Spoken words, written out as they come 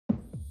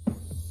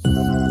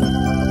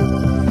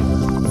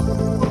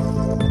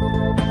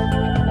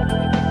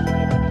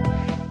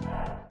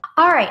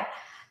All right,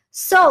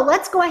 so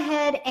let's go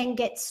ahead and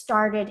get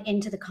started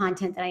into the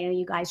content that I know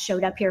you guys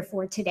showed up here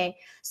for today.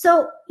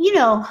 So,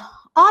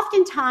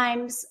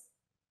 oftentimes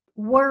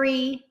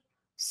worry,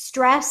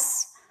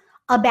 stress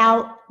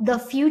about the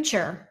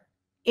future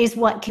is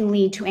what can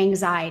lead to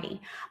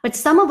anxiety. But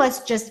some of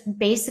us just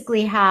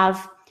basically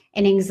have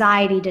an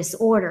anxiety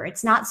disorder.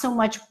 It's not so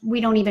much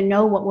we don't even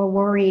know what we're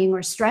worrying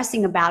or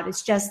stressing about.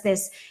 It's just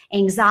this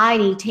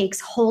anxiety takes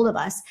hold of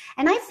us.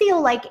 And I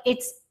feel like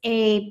it's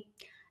a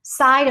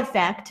side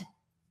effect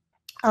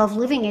of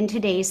living in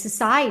today's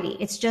society.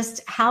 It's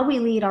just how we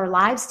lead our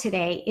lives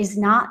today is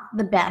not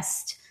the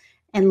best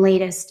and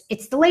latest.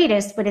 It's the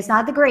latest, but it's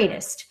not the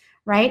greatest,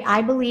 right?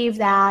 I believe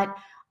that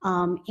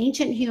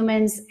ancient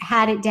humans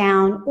had it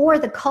down, or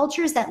the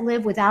cultures that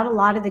live without a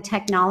lot of the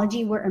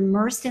technology were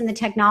immersed in the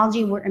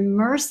technology, were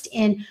immersed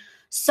in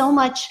so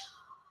much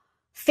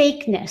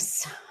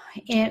fakeness,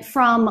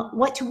 from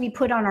what do we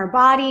put on our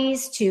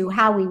bodies, to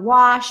how we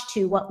wash,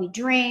 to what we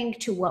drink,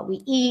 to what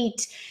we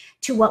eat,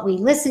 to what we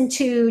listen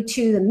to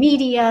the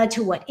media,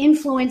 to what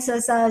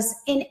influences us.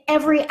 In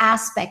every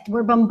aspect,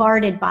 we're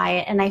bombarded by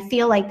it. And I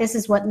feel like this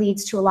is what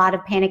leads to a lot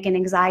of panic and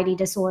anxiety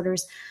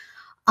disorders.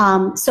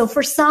 So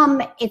for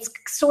some, it's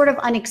sort of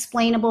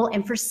unexplainable.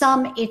 And for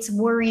some, it's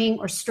worrying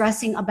or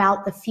stressing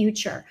about the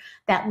future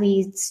that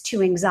leads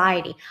to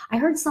anxiety. I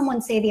heard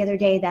someone say the other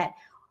day that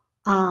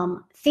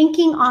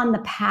thinking on the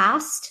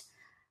past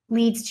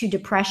leads to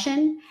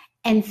depression,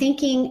 and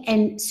thinking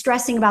and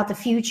stressing about the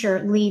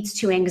future leads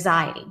to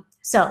anxiety.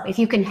 So if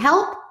you can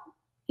help,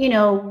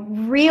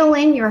 reel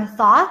in your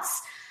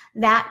thoughts,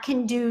 that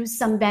can do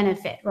some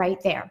benefit right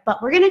there.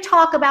 But we're going to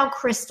talk about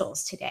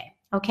crystals today.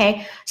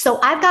 Okay, so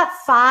I've got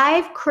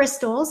 5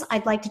 crystals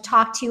I'd like to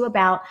talk to you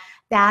about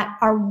that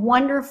are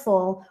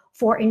wonderful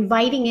for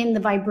inviting in the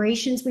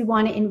vibrations we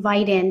want to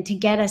invite in to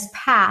get us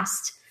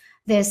past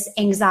this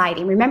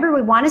anxiety. Remember,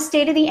 we want to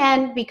stay to the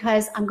end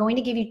because I'm going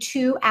to give you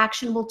 2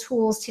 actionable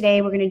tools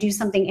today. We're going to do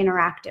something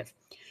interactive.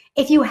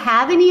 If you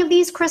have any of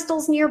these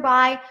crystals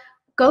nearby,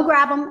 go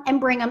grab them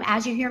and bring them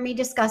as you hear me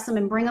discuss them,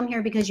 and bring them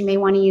here because you may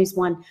want to use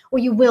one, or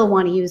you will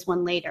want to use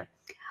one later.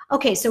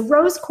 Okay, so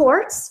rose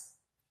quartz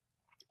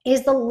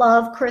is the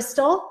love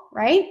crystal,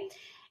 right?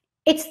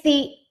 It's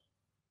the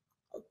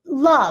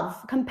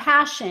love,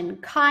 compassion,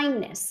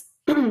 kindness.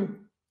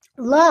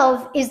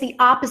 Love is the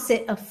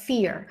opposite of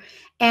fear.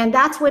 And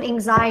that's what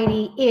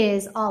anxiety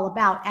is all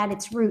about. At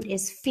its root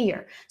is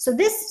fear. So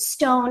this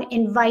stone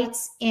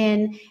invites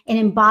in and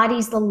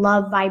embodies the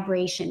love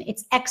vibration.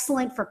 It's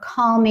excellent for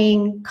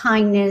calming,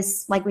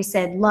 kindness, like we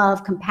said,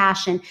 love,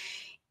 compassion.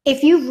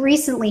 If you've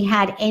recently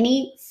had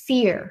any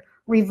fear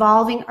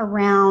revolving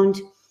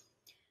around,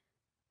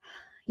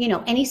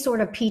 any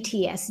sort of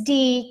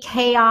PTSD,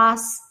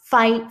 chaos,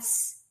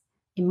 fights,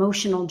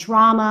 emotional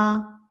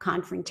drama,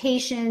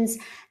 confrontations,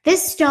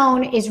 this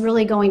stone is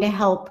really going to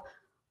help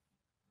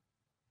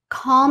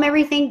calm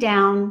everything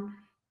down,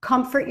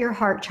 comfort your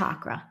heart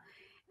chakra.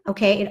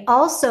 Okay, it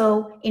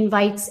also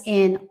invites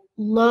in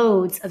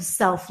loads of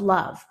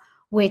self-love,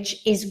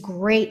 which is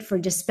great for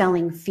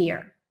dispelling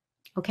fear.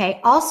 Okay,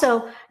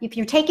 also, if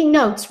you're taking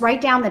notes,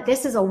 write down that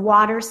this is a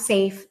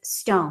water-safe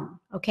stone.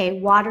 Okay,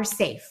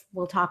 water-safe.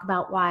 We'll talk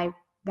about why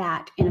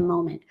that in a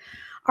moment.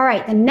 All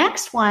right, the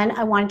next one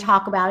I want to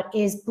talk about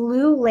is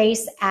blue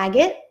lace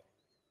agate.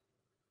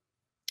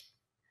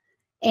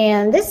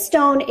 And this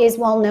stone is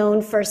well known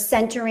for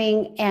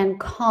centering and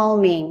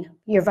calming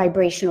your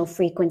vibrational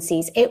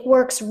frequencies. It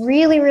works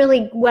really,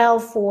 really well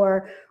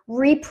for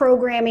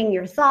reprogramming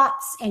your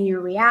thoughts and your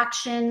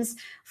reactions,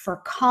 for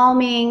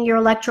calming your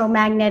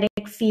electromagnetic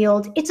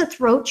field. It's a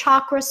throat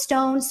chakra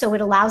stone, so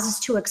it allows us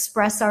to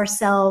express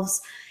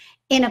ourselves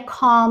in a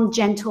calm,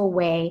 gentle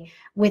way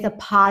with a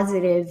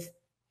positive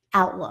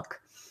outlook.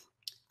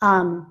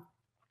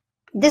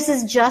 This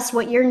is just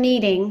what you're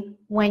needing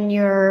when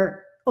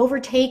you're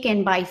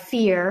overtaken by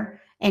fear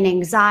and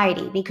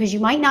anxiety, because you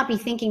might not be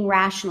thinking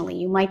rationally.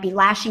 You might be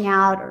lashing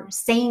out or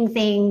saying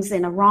things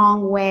in a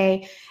wrong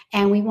way,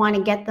 and we want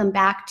to get them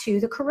back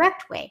to the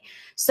correct way.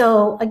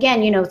 So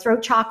again,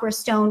 throat chakra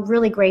stone,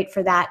 really great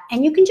for that.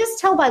 And you can just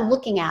tell by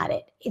looking at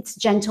it, it's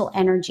gentle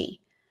energy,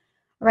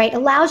 right?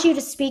 Allows you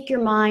to speak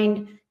your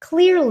mind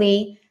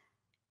clearly,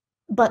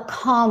 but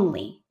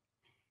calmly,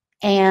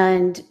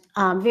 and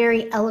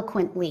very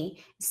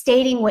eloquently,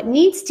 stating what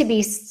needs to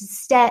be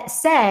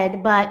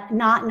said, but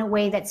not in a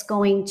way that's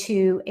going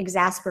to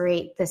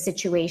exasperate the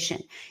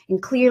situation,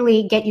 and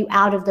clearly get you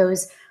out of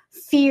those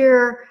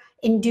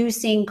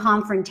fear-inducing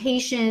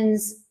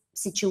confrontations,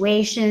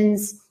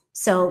 situations.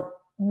 So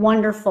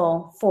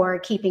wonderful for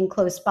keeping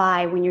close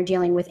by when you're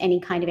dealing with any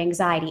kind of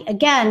anxiety.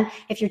 Again,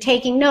 if you're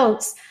taking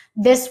notes,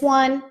 this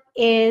one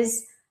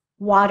is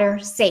water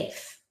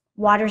safe.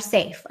 Water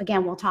safe.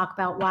 Again, we'll talk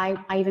about why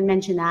I even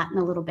mentioned that in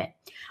a little bit.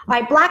 All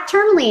right, black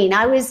tourmaline.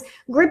 I was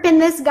gripping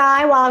this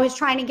guy while I was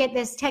trying to get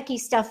this techie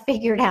stuff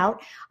figured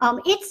out.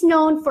 It's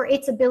known for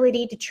its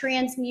ability to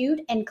transmute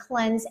and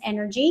cleanse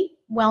energy,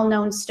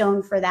 well-known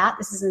stone for that.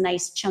 This is a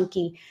nice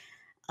chunky,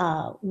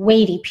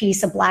 weighty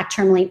piece of black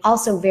tourmaline,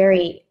 also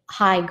very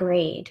high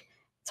grade.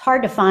 It's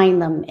hard to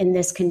find them in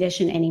this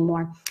condition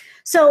anymore.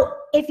 So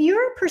if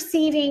you're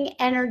perceiving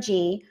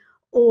energy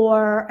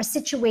or a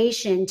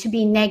situation to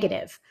be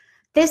negative,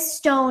 this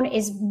stone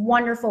is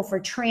wonderful for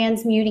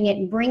transmuting it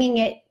and bringing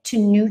it to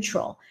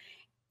neutral.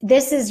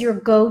 This is your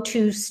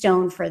go-to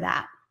stone for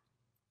that.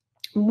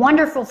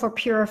 Wonderful for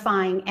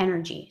purifying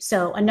energy.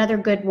 So another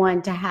good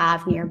one to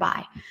have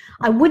nearby.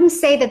 I wouldn't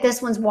say that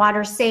this one's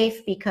water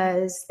safe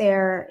because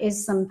there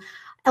is some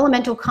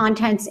elemental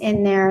contents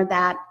in there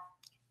that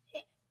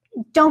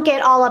don't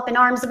get all up in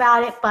arms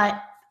about it,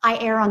 but I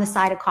err on the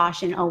side of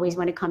caution always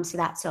when it comes to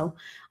that. So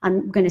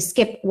I'm going to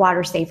skip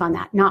water safe on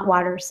that. Not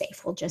water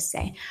safe, we'll just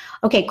say.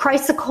 Okay,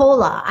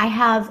 chrysocolla. I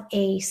have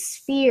a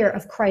sphere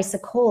of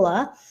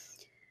chrysocolla.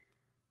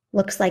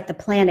 Looks like the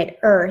planet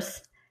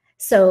Earth.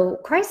 So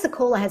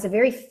chrysocolla has a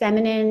very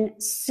feminine,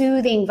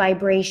 soothing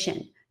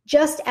vibration,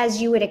 just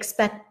as you would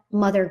expect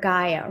Mother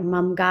Gaia or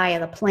Mum Gaia,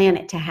 the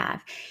planet, to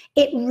have.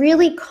 It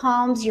really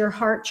calms your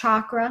heart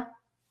chakra.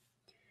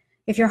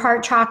 If your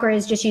heart chakra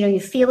is just, you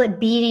feel it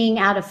beating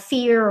out of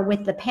fear or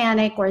with the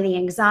panic or the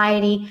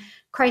anxiety,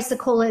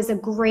 chrysocolla is a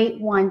great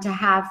one to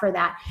have for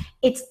that.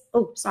 It's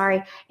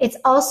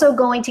also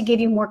going to give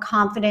you more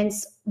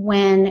confidence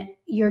when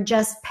you're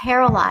just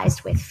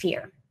paralyzed with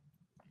fear.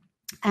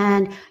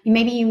 And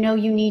maybe you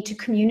need to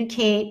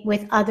communicate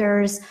with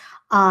others,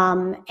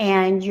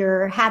 and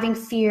you're having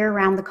fear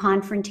around the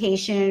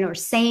confrontation or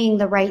saying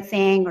the right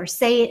thing or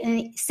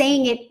saying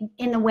it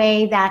in a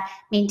way that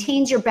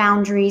maintains your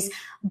boundaries,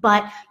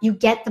 but you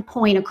get the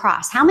point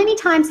across. How many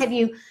times have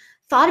you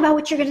thought about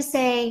what you're going to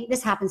say?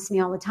 This happens to me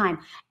all the time.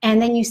 And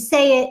then you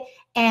say it,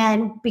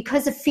 and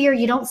because of fear,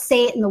 you don't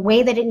say it in the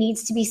way that it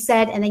needs to be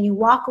said, and then you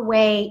walk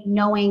away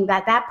knowing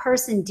that that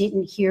person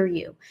didn't hear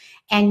you,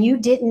 and you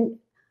didn't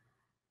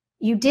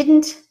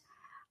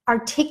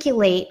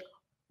articulate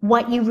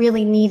what you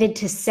really needed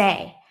to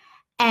say.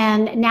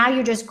 And now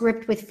you're just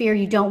gripped with fear.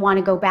 You don't want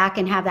to go back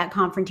and have that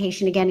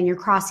confrontation again, and you're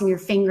crossing your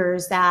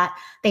fingers that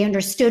they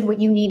understood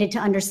what you needed to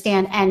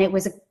understand, and it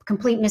was a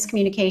complete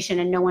miscommunication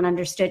and no one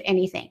understood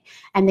anything.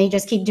 And they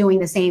just keep doing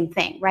the same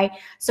thing, right?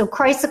 So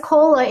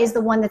chrysocolla is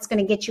the one that's going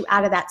to get you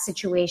out of that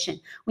situation.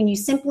 When you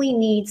simply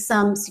need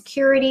some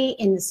security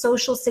in the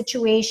social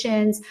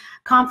situations,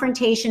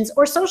 confrontations,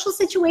 or social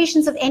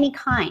situations of any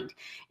kind,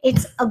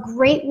 it's a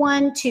great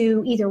one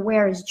to either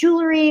wear as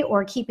jewelry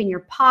or keep in your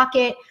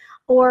pocket.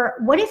 Or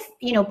what if,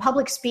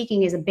 public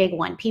speaking is a big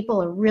one.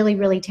 People are really,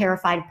 really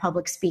terrified of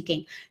public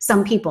speaking.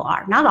 Some people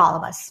are, not all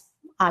of us,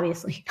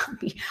 obviously.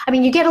 I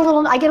mean, I get a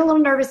little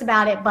nervous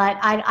about it, but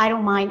I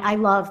don't mind. I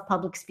love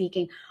public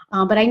speaking.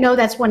 But I know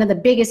that's one of the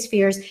biggest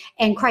fears.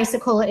 And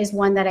chrysocolla is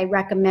one that I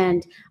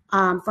recommend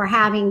for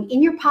having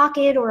in your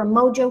pocket or a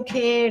mojo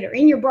kit or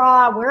in your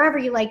bra, wherever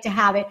you like to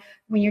have it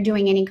when you're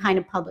doing any kind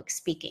of public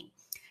speaking.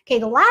 Okay,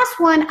 the last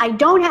one I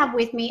don't have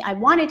with me. I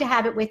wanted to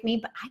have it with me,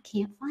 but I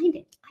can't find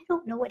it. I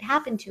don't know what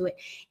happened to it.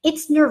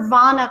 It's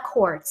Nirvana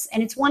quartz,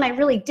 and it's one I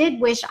really did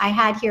wish I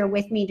had here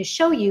with me to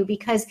show you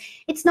because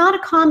it's not a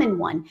common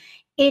one.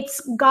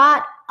 It's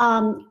got,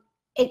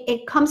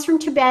 it comes from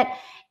Tibet.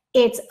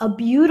 It's a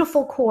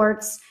beautiful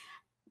quartz,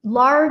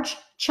 large,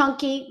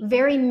 chunky,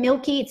 very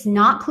milky. It's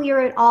not clear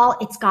at all.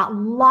 It's got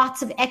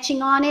lots of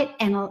etching on it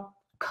and a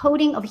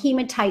coating of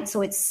hematite,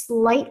 so it's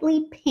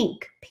slightly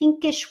pink,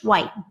 pinkish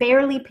white,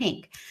 barely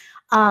pink.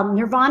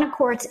 Nirvana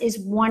quartz is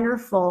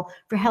wonderful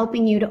for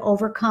helping you to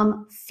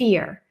overcome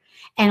fear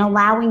and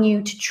allowing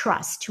you to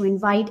trust, to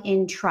invite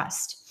in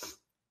trust.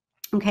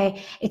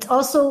 Okay, it's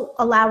also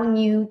allowing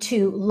you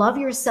to love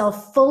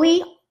yourself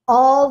fully,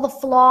 all the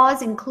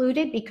flaws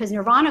included, because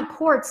Nirvana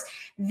quartz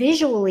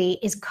visually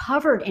is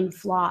covered in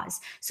flaws.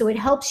 So it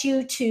helps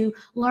you to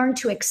learn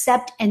to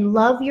accept and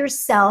love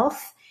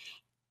yourself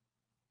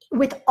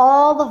with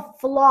all the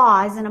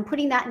flaws, and I'm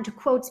putting that into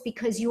quotes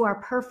because you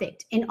are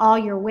perfect in all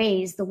your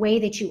ways. The way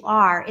that you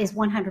are is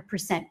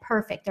 100%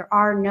 perfect. There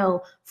are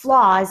no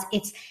flaws.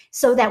 It's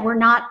so that we're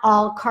not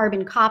all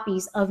carbon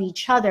copies of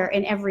each other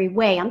in every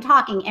way. I'm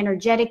talking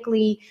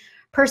energetically,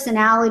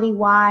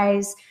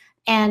 personality-wise,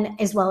 and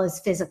as well as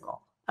physical.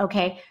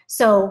 Okay,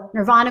 so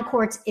Nirvana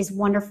quartz is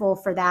wonderful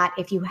for that.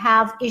 If you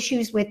have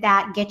issues with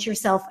that, get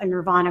yourself a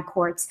Nirvana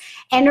quartz.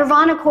 And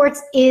Nirvana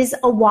quartz is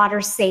a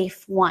water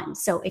safe one.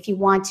 So if you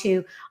want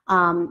to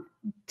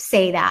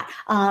say that.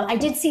 I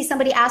did see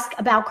somebody ask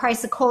about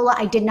chrysocolla.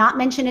 I did not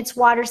mention it's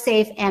water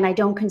safe, and I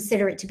don't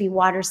consider it to be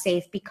water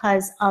safe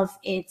because of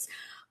its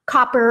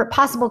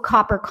possible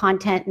copper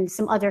content and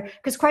some other,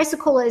 because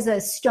chrysocolla is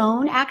a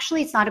stone,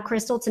 actually. It's not a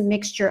crystal. It's a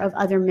mixture of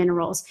other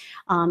minerals.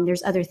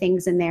 There's other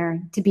things in there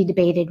to be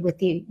debated with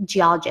the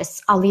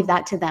geologists. I'll leave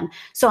that to them.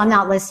 So I'm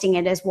not listing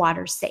it as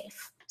water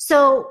safe.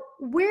 So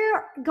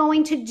we're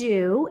going to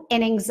do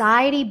an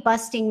anxiety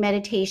busting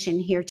meditation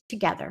here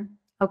together,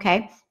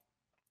 okay?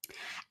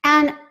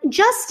 And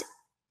just,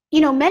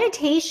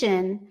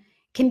 meditation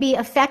can be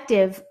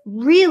effective,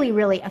 really,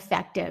 really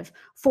effective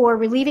for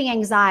relieving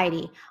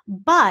anxiety,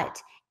 but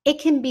it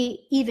can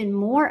be even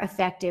more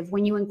effective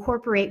when you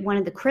incorporate one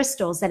of the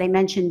crystals that I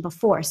mentioned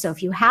before. So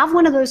if you have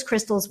one of those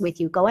crystals with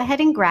you, go ahead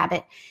and grab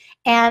it.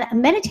 And a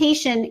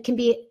meditation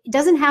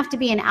doesn't have to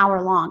be an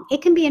hour long.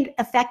 It can be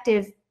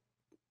effective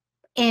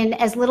in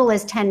as little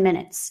as 10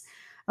 minutes.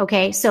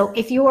 Okay, so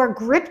if you are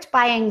gripped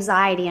by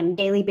anxiety on a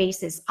daily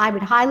basis, I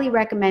would highly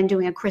recommend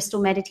doing a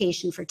crystal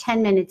meditation for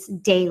 10 minutes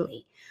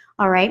daily.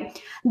 All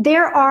right.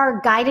 There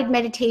are guided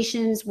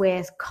meditations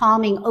with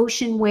calming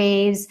ocean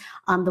waves.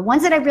 The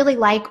ones that I really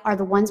like are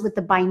the ones with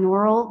the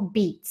binaural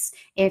beats.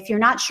 If you're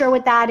not sure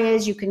what that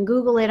is, you can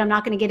Google it. I'm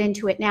not going to get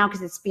into it now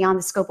because it's beyond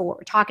the scope of what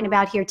we're talking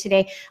about here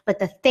today. But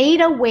the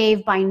theta wave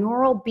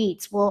binaural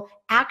beats will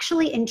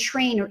actually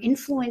entrain or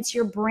influence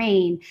your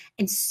brain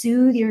and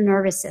soothe your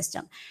nervous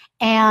system.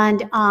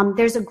 And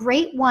there's a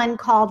great one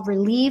called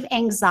Relieve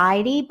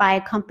Anxiety by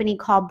a company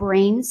called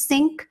Brain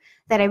Sync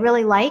that I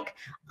really like.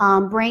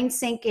 Brain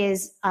Sync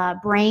is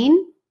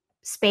brain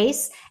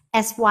space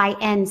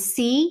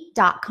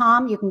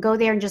sync.com. You can go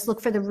there and just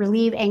look for the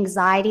Relieve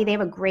Anxiety. They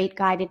have a great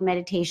guided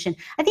meditation.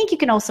 I think you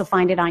can also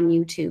find it on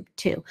YouTube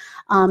too.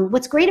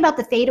 What's great about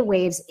the theta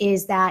waves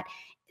is that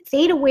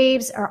theta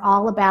waves are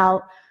all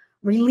about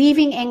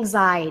relieving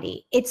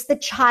anxiety. It's the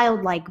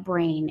childlike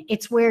brain.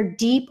 It's where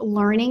deep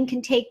learning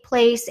can take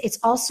place. It's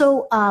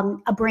also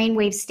a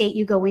brainwave state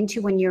you go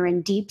into when you're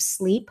in deep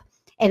sleep,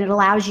 and it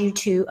allows you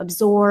to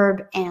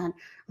absorb and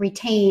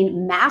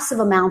retain massive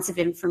amounts of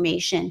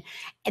information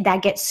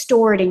that gets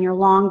stored in your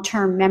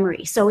long-term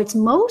memory. So it's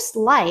most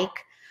like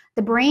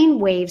the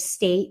brainwave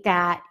state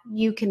that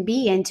you can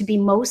be in to be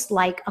most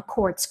like a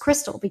quartz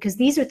crystal, because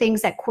these are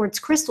things that quartz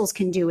crystals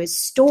can do, is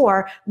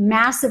store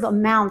massive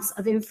amounts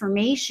of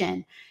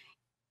information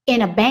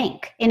in a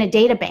bank, in a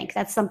data bank.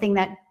 That's something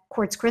that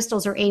quartz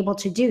crystals are able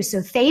to do.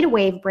 So theta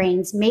wave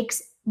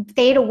makes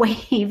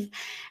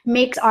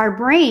our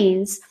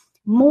brains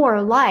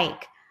more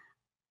like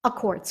a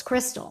quartz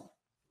crystal.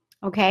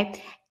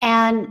 Okay.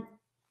 And,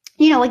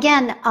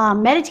 again,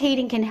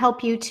 meditating can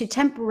help you to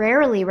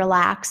temporarily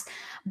relax,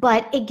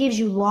 but it gives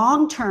you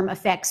long-term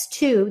effects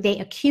too. They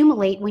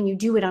accumulate when you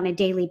do it on a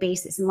daily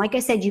basis. And like I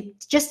said,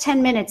 just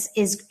 10 minutes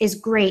is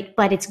great,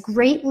 but it's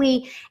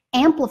greatly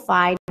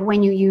amplified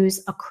when you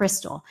use a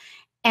crystal.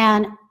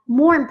 And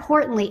more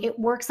importantly, it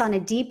works on a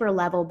deeper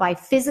level by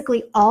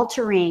physically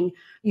altering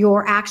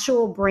your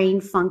actual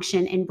brain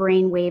function and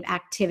brainwave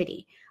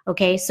activity.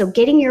 Okay, so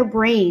getting your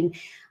brain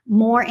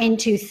more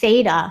into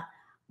theta,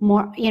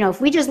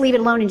 if we just leave it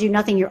alone and do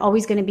nothing, you're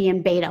always going to be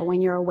in beta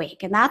when you're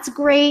awake. And that's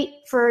great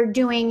for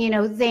doing,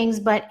 things,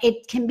 but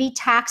it can be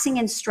taxing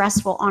and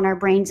stressful on our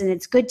brains. And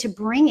it's good to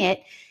bring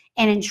it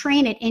and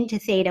entrain it into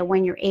theta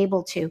when you're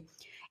able to.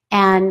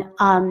 And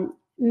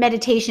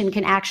meditation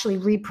can actually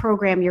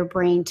reprogram your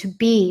brain to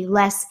be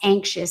less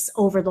anxious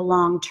over the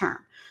long term.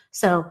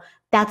 So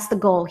that's the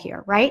goal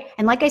here, right?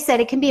 And like I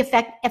said, it can be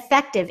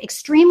effective,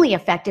 extremely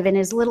effective in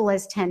as little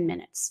as 10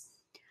 minutes.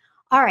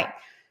 All right,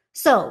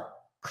 so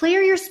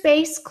clear your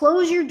space,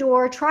 close your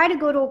door, try to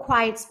go to a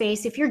quiet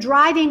space. If you're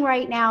driving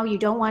right now, you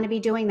don't want to be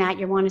doing that.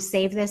 You want to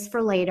save this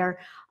for later.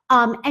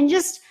 And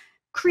just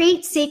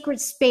create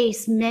sacred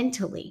space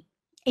mentally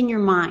in your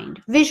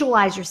mind.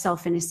 Visualize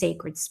yourself in a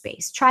sacred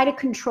space. Try to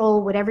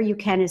control whatever you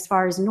can as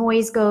far as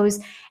noise goes,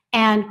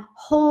 and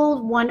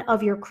hold one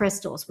of your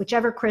crystals,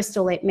 whichever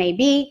crystal it may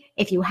be,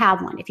 if you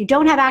have one. If you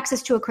don't have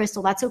access to a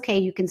crystal, that's okay.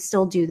 You can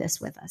still do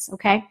this with us,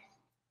 okay?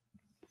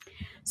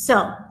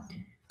 So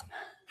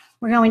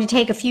we're going to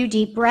take a few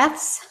deep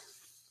breaths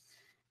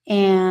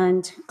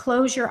and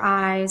close your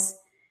eyes.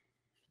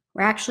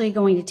 We're actually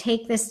going to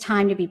take this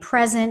time to be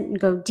present and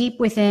go deep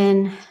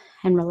within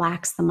and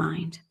relax the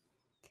mind.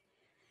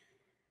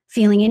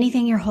 Feeling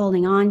anything you're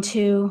holding on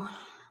to,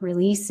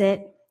 release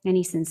it.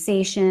 Any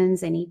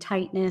sensations, any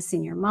tightness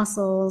in your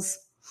muscles,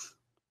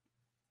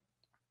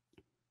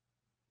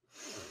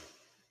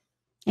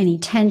 any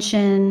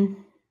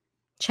tension.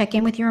 Check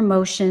in with your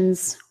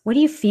emotions. What are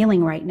you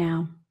feeling right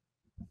now?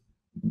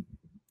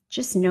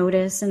 Just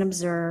notice and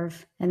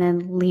observe, and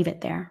then leave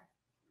it there.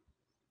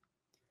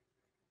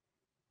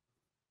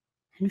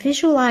 And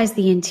visualize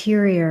the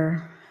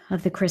interior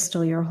of the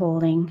crystal you're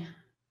holding,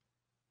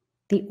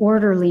 the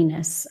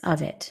orderliness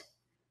of it,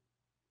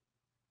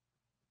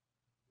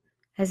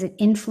 as it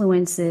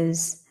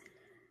influences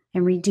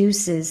and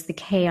reduces the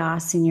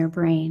chaos in your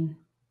brain.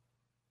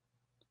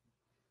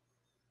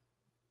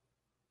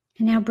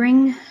 And now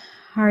bring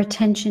our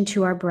attention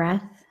to our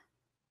breath,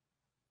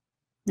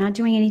 not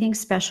doing anything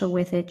special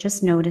with it,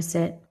 just notice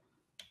it.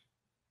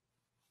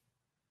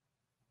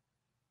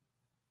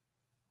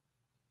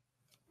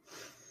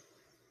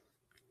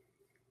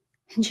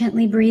 And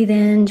gently breathe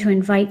in to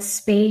invite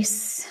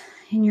space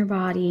in your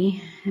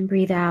body, and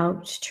breathe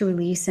out to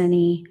release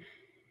any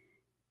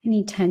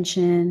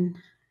tension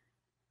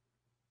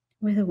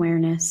with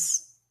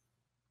awareness.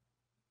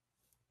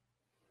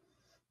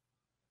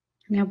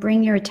 Now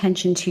bring your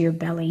attention to your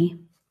belly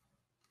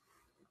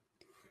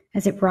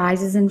as it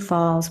rises and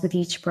falls with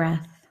each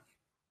breath.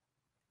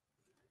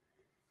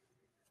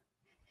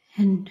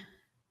 And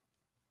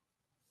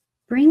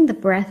bring the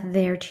breath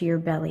there to your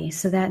belly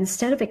so that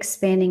instead of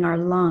expanding our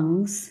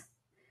lungs,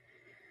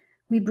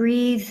 we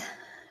breathe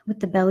with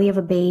the belly of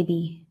a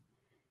baby.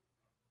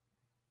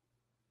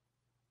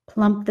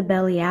 Plump the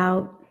belly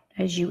out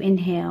as you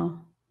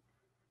inhale,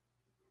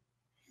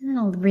 and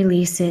I'll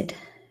release it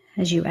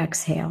as you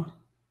exhale.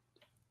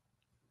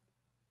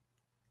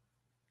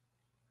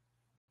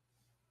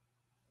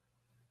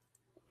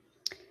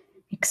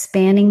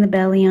 Expanding the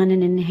belly on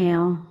an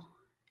inhale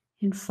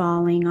and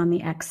falling on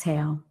the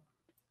exhale.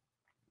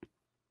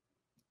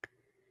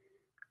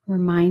 We're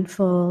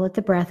mindful of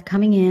the breath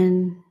coming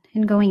in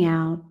and going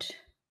out.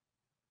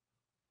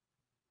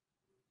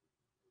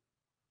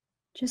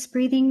 Just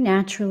breathing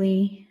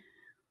naturally,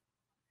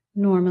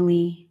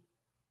 normally,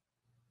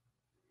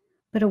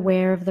 but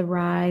aware of the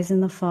rise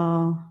and the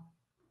fall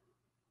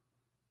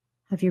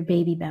of your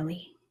baby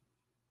belly.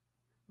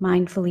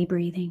 Mindfully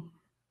breathing.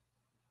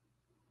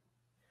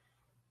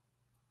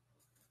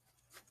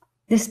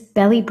 This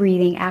belly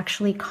breathing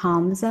actually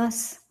calms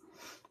us.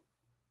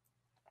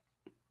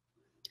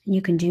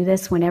 You can do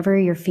this whenever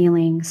you're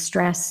feeling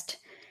stressed,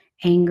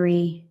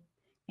 angry,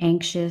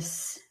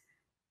 anxious,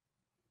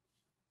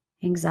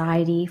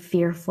 anxiety,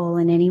 fearful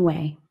in any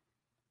way.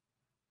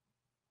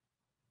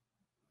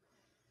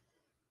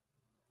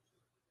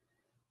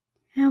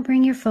 Now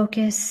bring your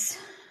focus,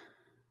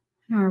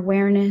 our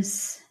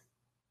awareness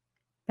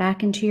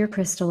back into your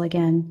crystal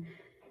again.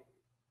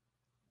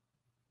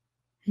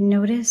 And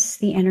notice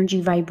the energy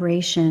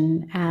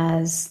vibration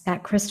as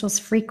that crystal's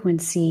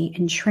frequency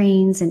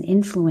entrains and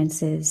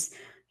influences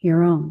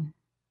your own.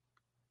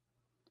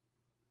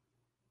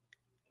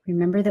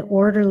 Remember the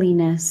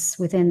orderliness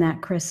within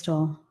that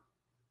crystal.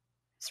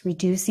 It's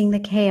reducing the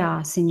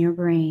chaos in your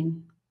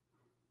brain.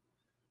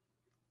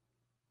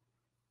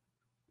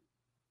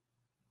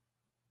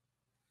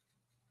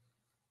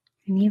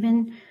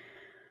 And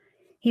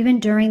even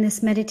during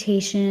this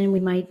meditation, we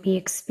might be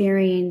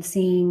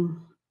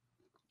experiencing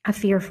a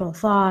fearful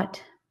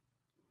thought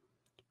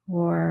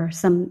or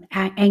some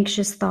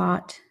anxious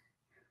thought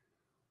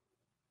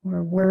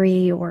or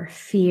worry or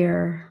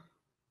fear.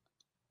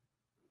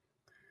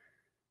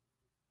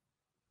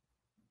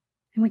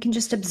 And we can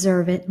just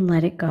observe it and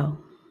let it go.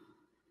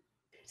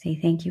 Say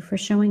thank you for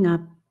showing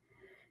up.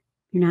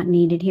 You're not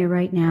needed here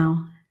right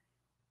now.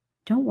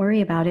 Don't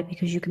worry about it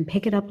because you can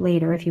pick it up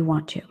later if you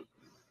want to.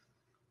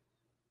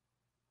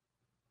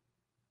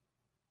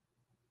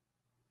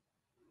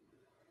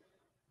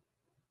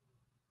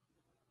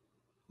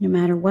 No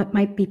matter what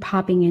might be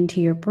popping into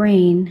your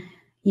brain,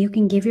 you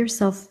can give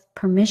yourself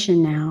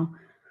permission now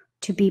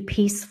to be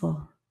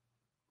peaceful.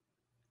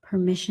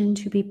 Permission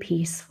to be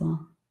peaceful.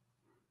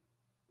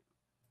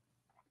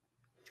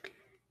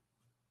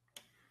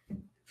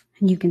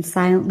 And you can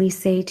silently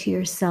say to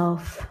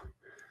yourself,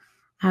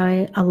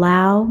 I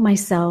allow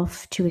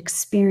myself to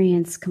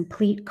experience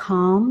complete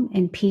calm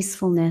and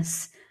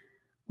peacefulness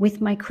with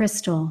my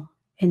crystal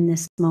in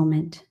this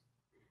moment.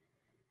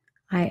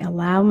 I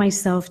allow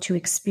myself to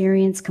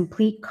experience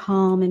complete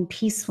calm and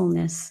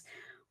peacefulness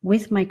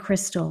with my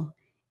crystal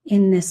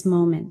in this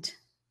moment.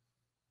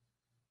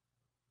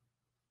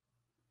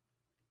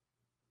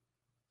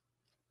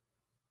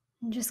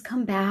 And just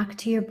come back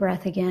to your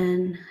breath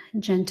again.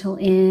 Gentle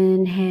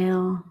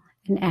inhale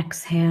and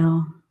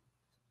exhale.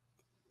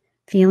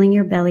 Feeling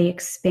your belly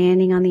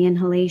expanding on the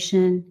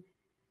inhalation,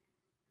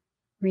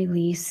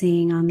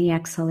 releasing on the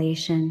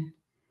exhalation.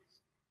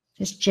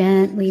 Just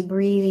gently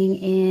breathing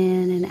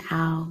in and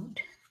out.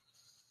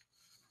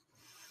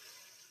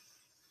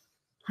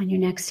 On your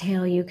next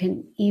exhale, you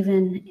can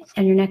even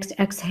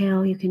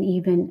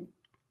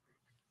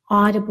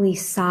audibly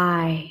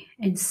sigh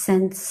and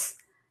sense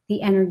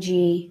the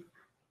energy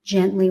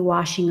gently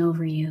washing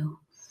over you.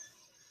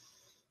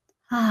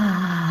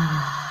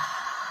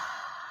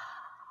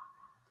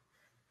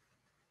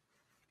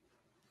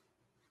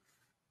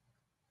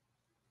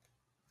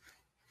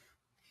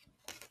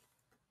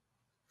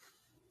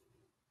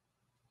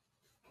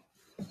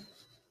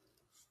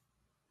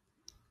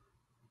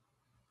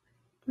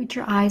 With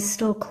your eyes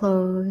still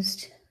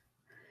closed,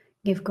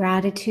 give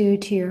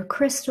gratitude to your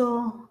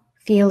crystal.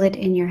 Feel it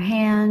in your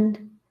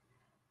hand.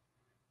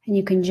 And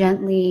you can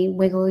gently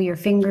wiggle your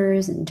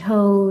fingers and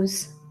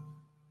toes.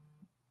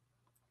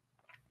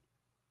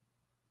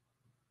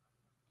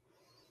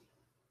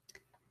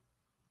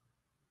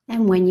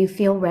 And when you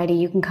feel ready,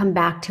 you can come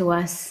back to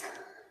us